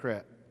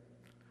hypocrite.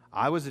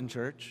 I was in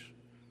church.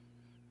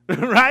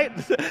 Right?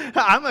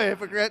 I'm a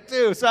hypocrite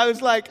too. So I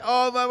was like,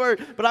 oh my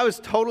word. But I was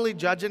totally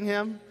judging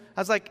him. I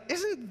was like,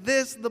 isn't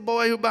this the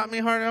boy who bought me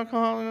hard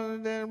alcohol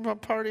at the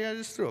party? I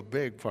just threw a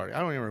big party.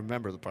 I don't even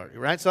remember the party,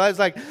 right? So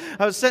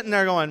I was sitting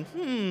there going,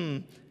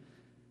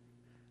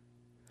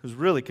 It was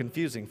really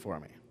confusing for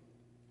me.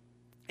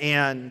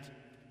 And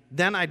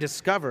then I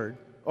discovered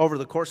over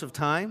the course of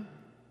time,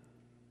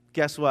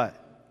 guess what?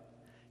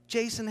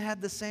 Jason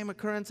had the same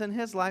occurrence in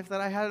his life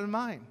that I had in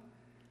mine.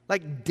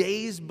 Like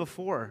days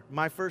before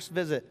my first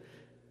visit,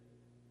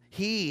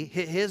 he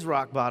hit his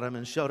rock bottom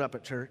and showed up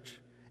at church.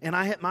 And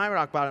I hit my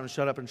rock bottom and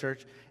showed up in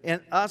church.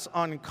 And us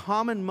on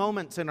common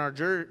moments in our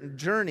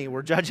journey,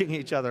 we're judging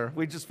each other.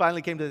 We just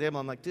finally came to the table.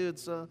 I'm like, dude,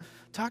 so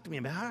talk to me,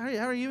 man.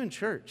 How are you in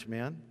church,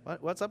 man?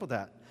 What's up with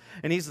that?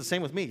 And he's the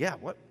same with me. Yeah,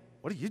 what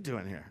are you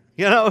doing here?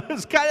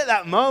 It's kind of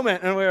that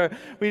moment. And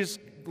we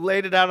just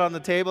laid it out on the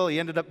table. He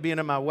ended up being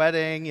at my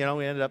wedding. We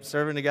ended up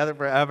serving together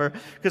forever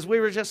because we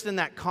were just in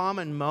that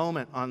common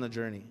moment on the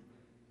journey.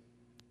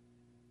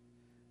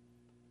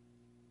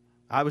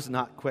 I was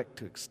not quick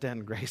to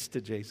extend grace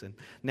to Jason.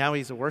 Now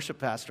he's a worship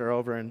pastor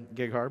over in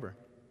Gig Harbor.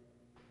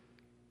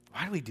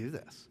 Why do we do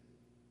this?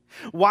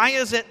 Why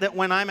is it that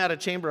when I'm at a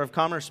Chamber of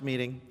Commerce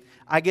meeting,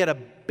 I get a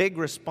big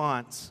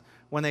response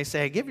when they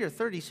say, give your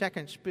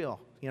 30-second spiel,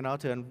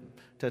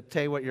 to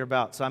tell you what you're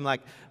about. So I'm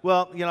like,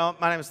 well,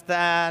 my name is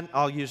Thad.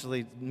 I'll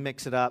usually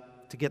mix it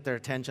up to get their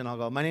attention. I'll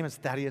go, my name is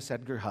Thaddeus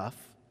Edgar Huff.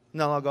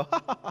 No, I'll go,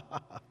 ha, ha, ha,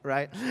 ha,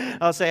 right?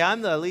 I'll say,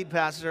 I'm the lead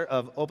pastor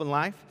of Open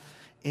Life.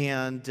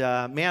 And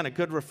man, a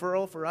good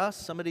referral for us,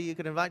 somebody you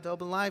could invite to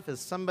Open Life is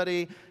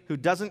somebody who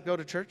doesn't go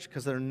to church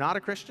because they're not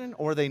a Christian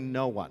or they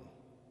know one.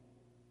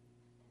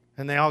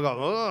 And they all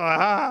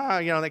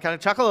go, they kind of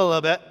chuckle a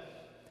little bit.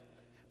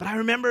 But I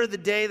remember the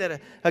day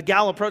that a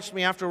gal approached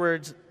me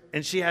afterwards,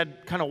 and she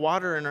had kind of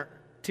water in her,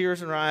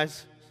 tears in her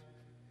eyes.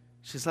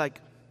 She's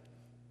like,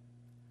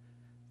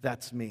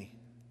 that's me.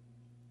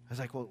 I was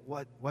like, well,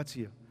 what's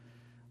you?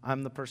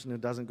 I'm the person who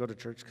doesn't go to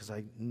church because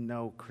I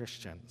know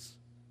Christians.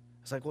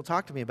 I was like, well,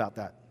 talk to me about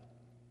that.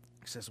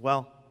 He says,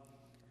 well,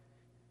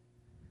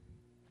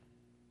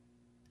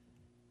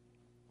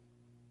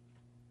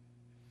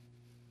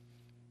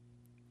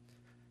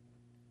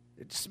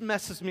 it just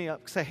messes me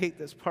up because I hate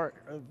this part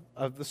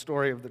of the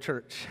story of the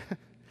church.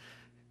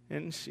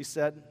 And she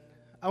said,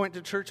 I went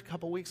to church a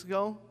couple weeks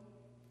ago,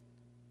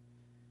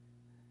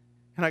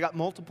 and I got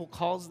multiple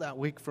calls that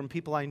week from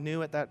people I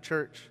knew at that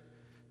church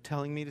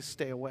telling me to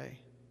stay away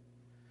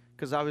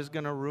because I was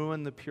going to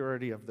ruin the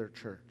purity of their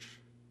church.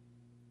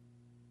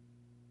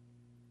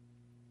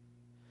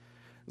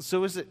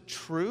 So is it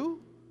true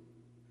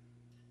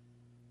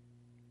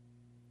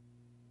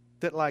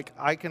that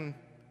I can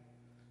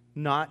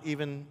not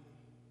even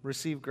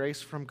receive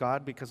grace from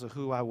God because of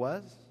who I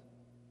was?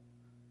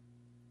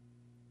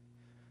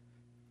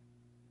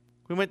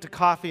 We went to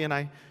coffee, and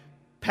I,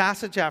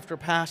 passage after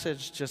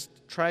passage, just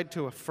tried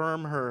to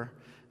affirm her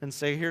and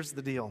say, here's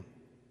the deal.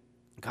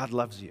 God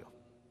loves you,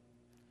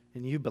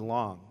 and you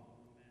belong.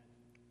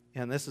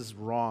 And this is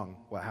wrong,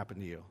 what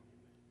happened to you.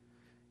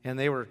 And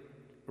they were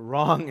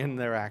wrong in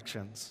their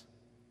actions.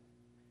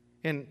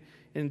 And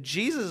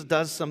Jesus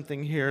does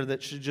something here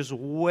that should just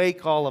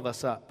wake all of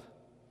us up.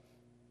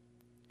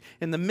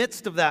 In the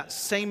midst of that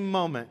same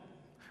moment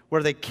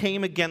where they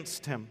came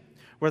against him,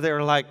 where they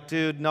were like,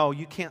 dude, no,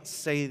 you can't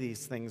say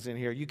these things in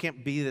here. You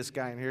can't be this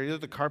guy in here. You're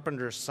the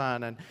carpenter's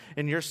son.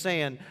 And you're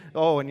saying,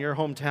 oh, in your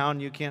hometown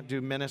you can't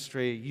do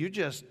ministry. You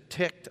just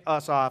ticked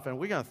us off, and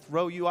we're going to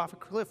throw you off a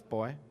cliff,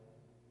 boy.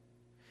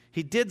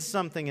 He did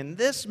something in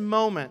this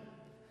moment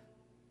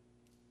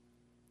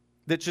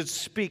that should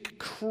speak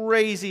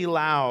crazy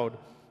loud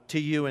to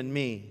you and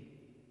me.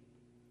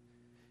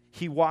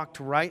 He walked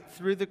right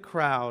through the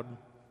crowd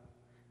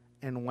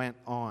and went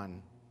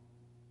on.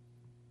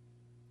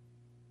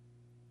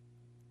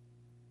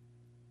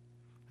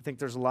 I think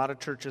there's a lot of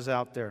churches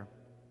out there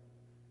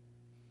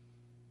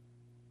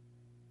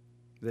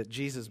that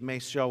Jesus may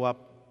show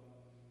up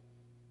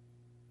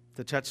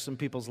to touch some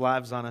people's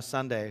lives on a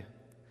Sunday,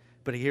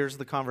 but he hears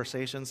the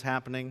conversations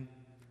happening.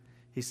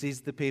 He sees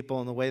the people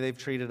and the way they've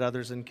treated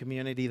others in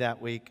community that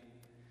week,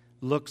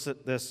 looks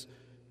at this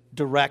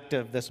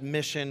directive, this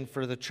mission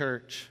for the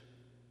church,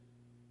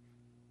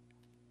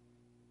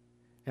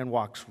 and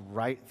walks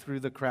right through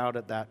the crowd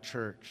at that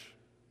church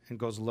and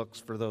goes looks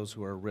for those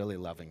who are really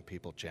loving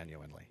people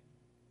genuinely.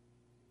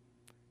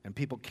 And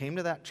people came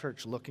to that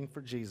church looking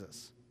for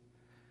Jesus,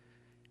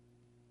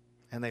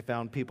 and they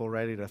found people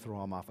ready to throw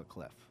them off a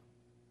cliff.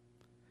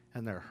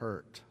 And they're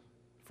hurt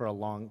for a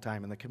long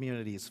time, and the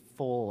community is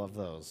full of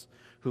those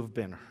who've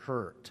been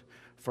hurt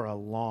for a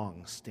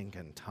long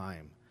stinking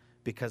time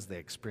because they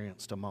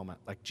experienced a moment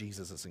like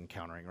Jesus is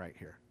encountering right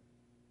here.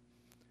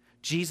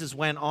 Jesus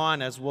went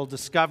on, as we'll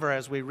discover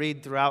as we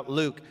read throughout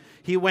Luke,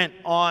 he went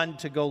on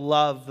to go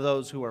love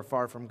those who are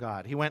far from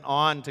God. He went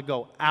on to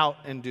go out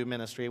and do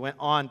ministry. He went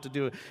on to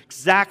do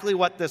exactly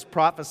what this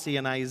prophecy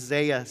in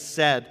Isaiah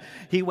said.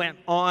 He went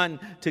on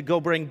to go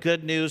bring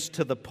good news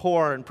to the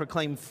poor and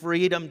proclaim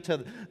freedom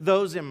to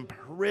those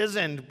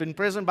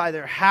imprisoned by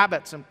their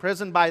habits,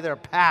 imprisoned by their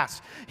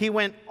past. He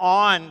went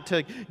on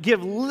to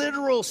give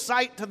literal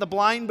sight to the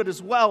blind, but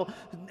as well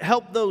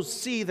help those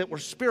see that were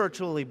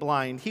spiritually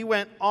blind. He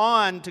went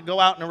on to go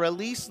out and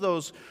release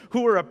those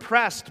who were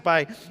oppressed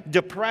by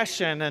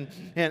depression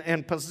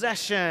and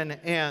possession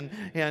and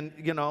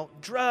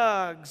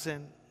drugs,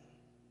 and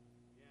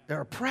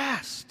they're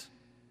oppressed.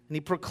 And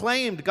he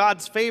proclaimed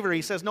God's favor.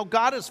 He says, no,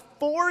 God is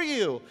for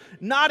you,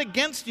 not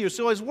against you.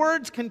 So his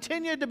words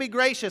continued to be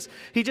gracious.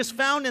 He just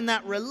found in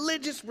that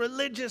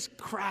religious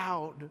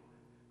crowd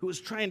who was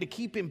trying to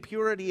keep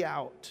impurity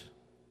out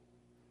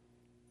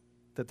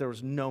that there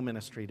was no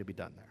ministry to be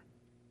done there.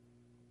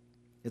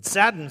 It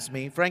saddens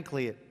me.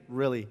 Frankly, it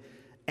really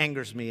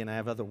angers me, and I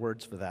have other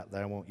words for that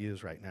I won't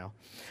use right now.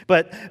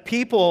 But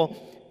people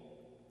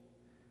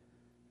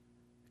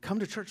come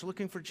to church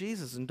looking for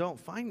Jesus and don't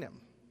find him.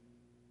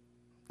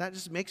 That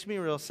just makes me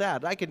real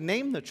sad. I could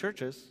name the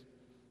churches.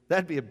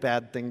 That'd be a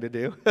bad thing to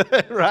do,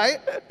 right?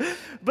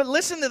 But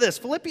listen to this.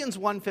 Philippians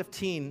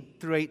 1:15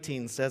 through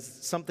 18 says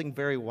something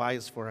very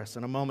wise for us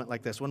in a moment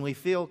like this, when we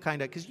feel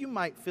kind of, because you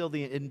might feel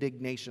the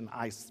indignation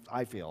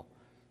I feel,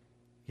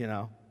 you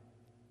know.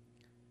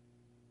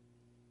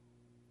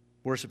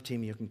 Worship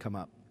team, you can come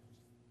up.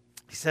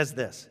 He says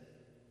this: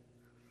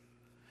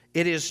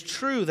 "It is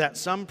true that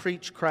some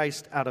preach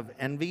Christ out of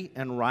envy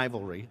and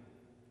rivalry,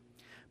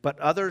 but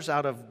others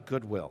out of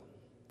goodwill.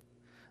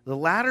 The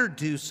latter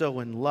do so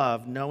in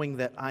love, knowing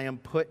that I am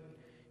put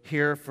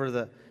here for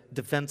the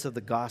defense of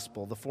the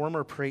gospel. The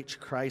former preach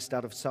Christ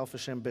out of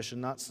selfish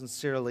ambition, not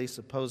sincerely,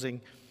 supposing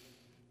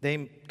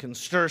they can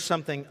stir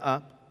something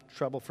up,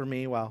 trouble for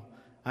me while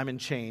I'm in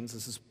chains."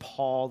 This is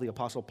Paul, the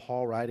Apostle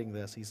Paul, writing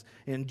this. He's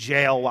in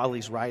jail while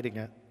he's writing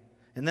it.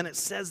 And then it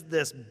says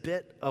this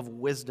bit of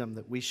wisdom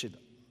that we should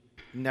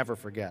never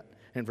forget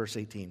in verse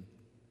 18.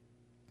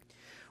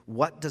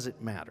 "What does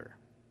it matter?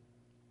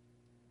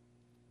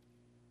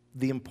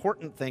 The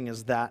important thing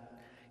is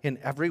that in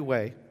every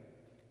way,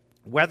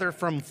 whether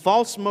from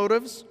false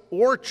motives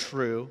or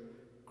true,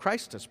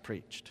 Christ is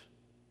preached.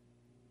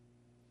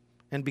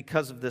 And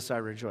because of this I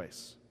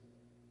rejoice.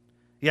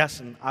 Yes,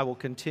 and I will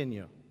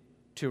continue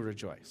to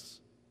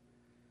rejoice."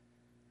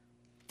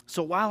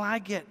 So while I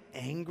get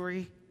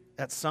angry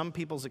at some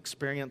people's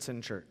experience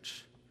in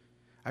church,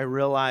 I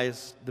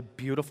realize the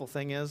beautiful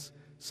thing is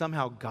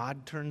somehow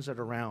God turns it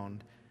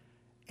around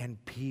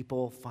and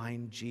people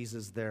find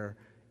Jesus there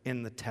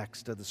in the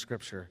text of the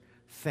scripture.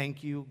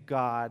 Thank you,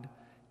 God.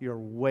 You're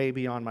way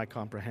beyond my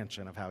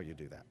comprehension of how you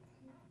do that.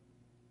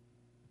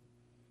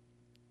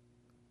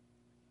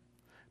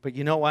 But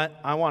you know what?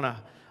 I want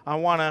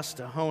us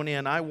to hone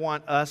in. I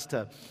want us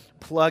to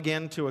plug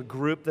into a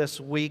group this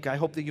week. I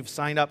hope that you've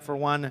signed up for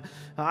one.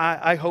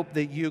 I hope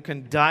that you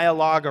can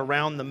dialogue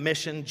around the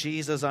mission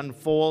Jesus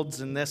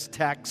unfolds in this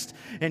text,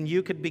 and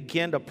you could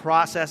begin to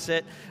process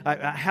it. I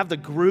have the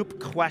group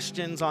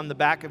questions on the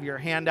back of your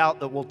handout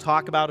that we'll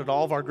talk about at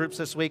all of our groups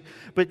this week.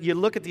 But you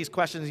look at these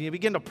questions and you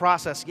begin to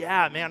process,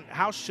 yeah, man,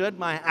 how should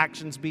my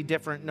actions be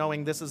different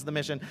knowing this is the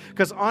mission?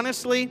 Because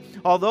honestly,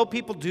 although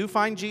people do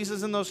find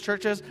Jesus in those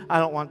churches, I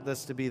don't want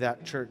this to be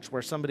that church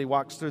where somebody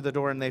walks through the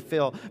door and they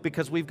feel,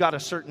 because we've got a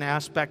certain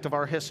aspect of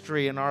our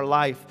history and our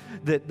life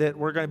that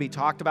we're going to be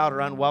talked about or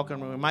unwelcome,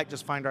 and we might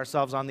just find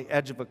ourselves on the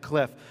edge of a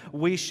cliff.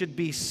 We should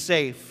be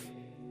safe.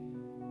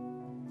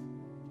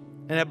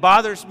 And it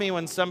bothers me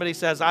when somebody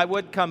says, I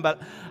would come,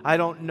 but I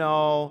don't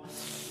know.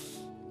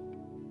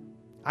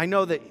 I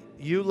know that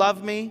you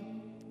love me,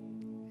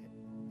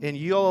 and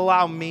you'll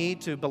allow me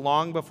to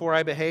belong before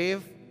I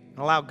behave, and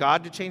allow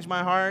God to change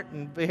my heart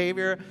and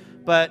behavior,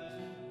 but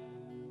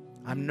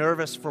I'm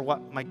nervous for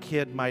what my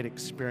kid might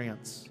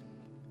experience.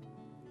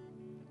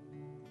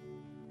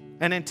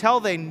 And until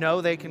they know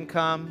they can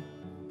come,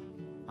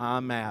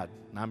 I'm mad.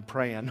 I'm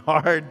praying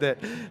hard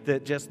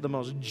that just the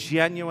most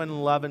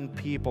genuine, loving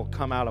people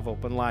come out of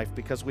Open Life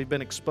because we've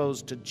been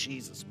exposed to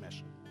Jesus'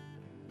 mission.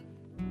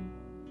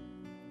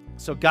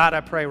 So God,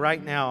 I pray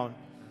right now,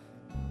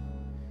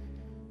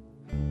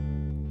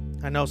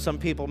 I know some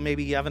people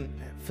maybe haven't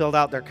filled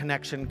out their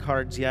connection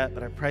cards yet,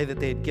 but I pray that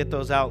they'd get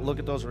those out, look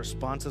at those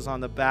responses on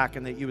the back,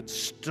 and that you would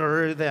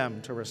stir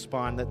them to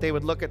respond, that they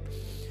would look at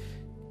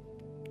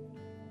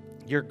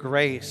your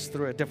grace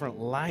through a different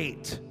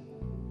light,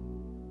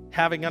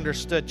 having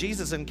understood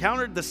Jesus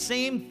encountered the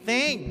same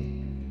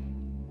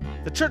thing.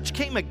 The church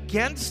came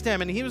against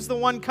him, and he was the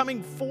one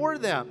coming for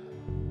them.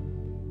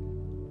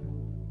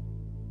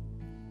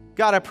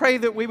 God, I pray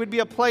that we would be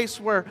a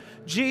place where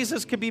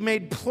Jesus could be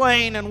made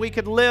plain and we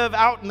could live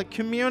out in the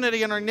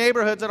community, in our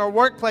neighborhoods, at our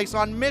workplace,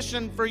 on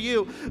mission for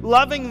you,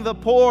 loving the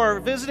poor,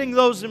 visiting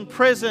those in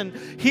prison,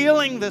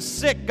 healing the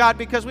sick, God,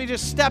 because we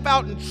just step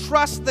out and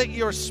trust that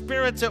your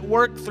Spirit's at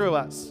work through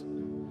us,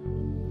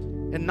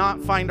 and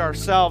not find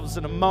ourselves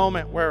in a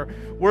moment where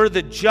we're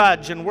the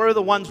judge and we're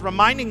the ones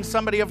reminding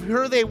somebody of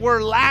who they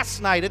were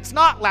last night. It's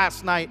not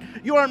last night.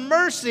 Your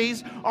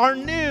mercies are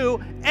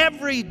new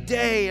every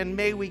day, and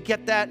may we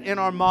get that in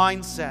our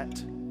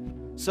mindset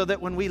so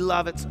that when we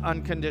love, it's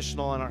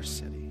unconditional in our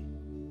city.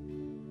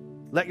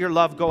 Let your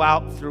love go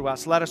out through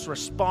us. Let us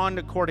respond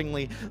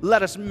accordingly.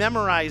 Let us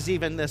memorize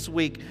even this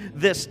week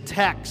this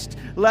text.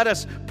 Let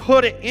us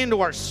put it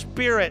into our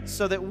spirit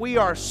so that we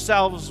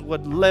ourselves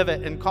would live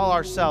it and call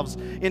ourselves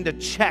into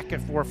check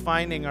if we're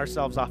finding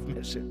ourselves off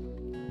mission.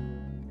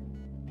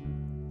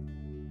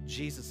 In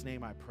Jesus'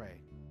 name I pray.